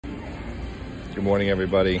Good morning,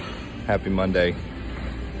 everybody. Happy Monday.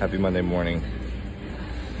 Happy Monday morning.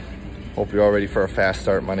 Hope you're all ready for a fast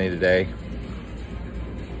start Monday today.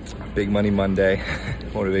 Big Money Monday,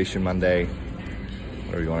 Motivation Monday,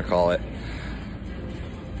 whatever you want to call it.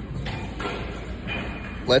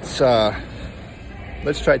 Let's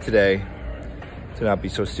try today to not be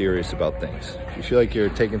so serious about things. If you feel like you're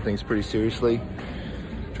taking things pretty seriously,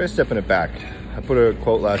 try stepping it back. I put a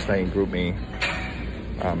quote last night in GroupMe,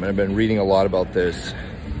 and I've been reading a lot about this.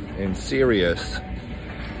 In serious,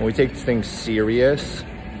 when we take things serious,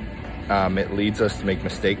 it leads us to make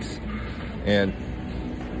mistakes, and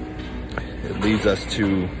it leads us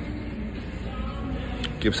to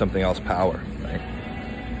give something else power, right?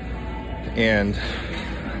 And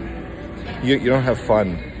you don't have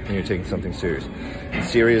fun when you're taking something serious. And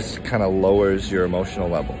serious kind of lowers your emotional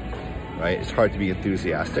level, right? It's hard to be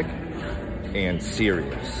enthusiastic and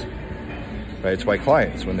serious, right? It's why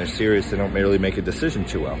clients, when they're serious, they don't really make a decision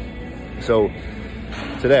too well. So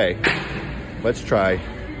today, let's try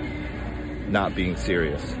not being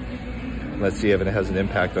serious. Let's see if it has an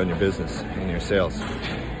impact on your business and your sales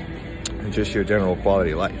and just your general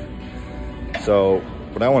quality of life. So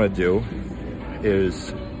what I want to do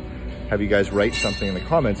is have you guys write something in the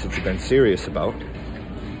comments that you've been serious about,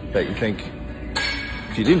 that you think,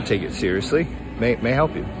 if you didn't take it seriously, may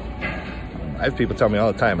help you. I have people tell me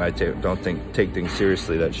all the time I don't take things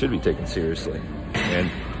seriously that should be taken seriously.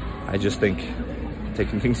 And I just think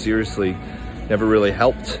taking things seriously never really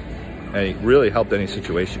helped any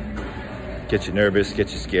situation. Get you nervous,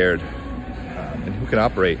 get you scared, and who can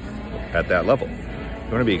operate at that level?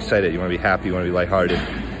 You want to be excited, you want to be happy, you want to be lighthearted,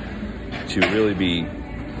 to really be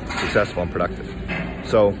successful and productive.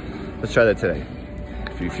 So let's try that today.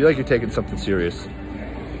 If you feel like you're taking something serious,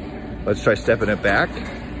 let's try stepping it back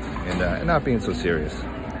and not being so serious.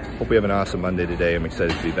 Hope we have an awesome Monday today. I'm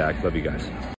excited to be back. Love you guys.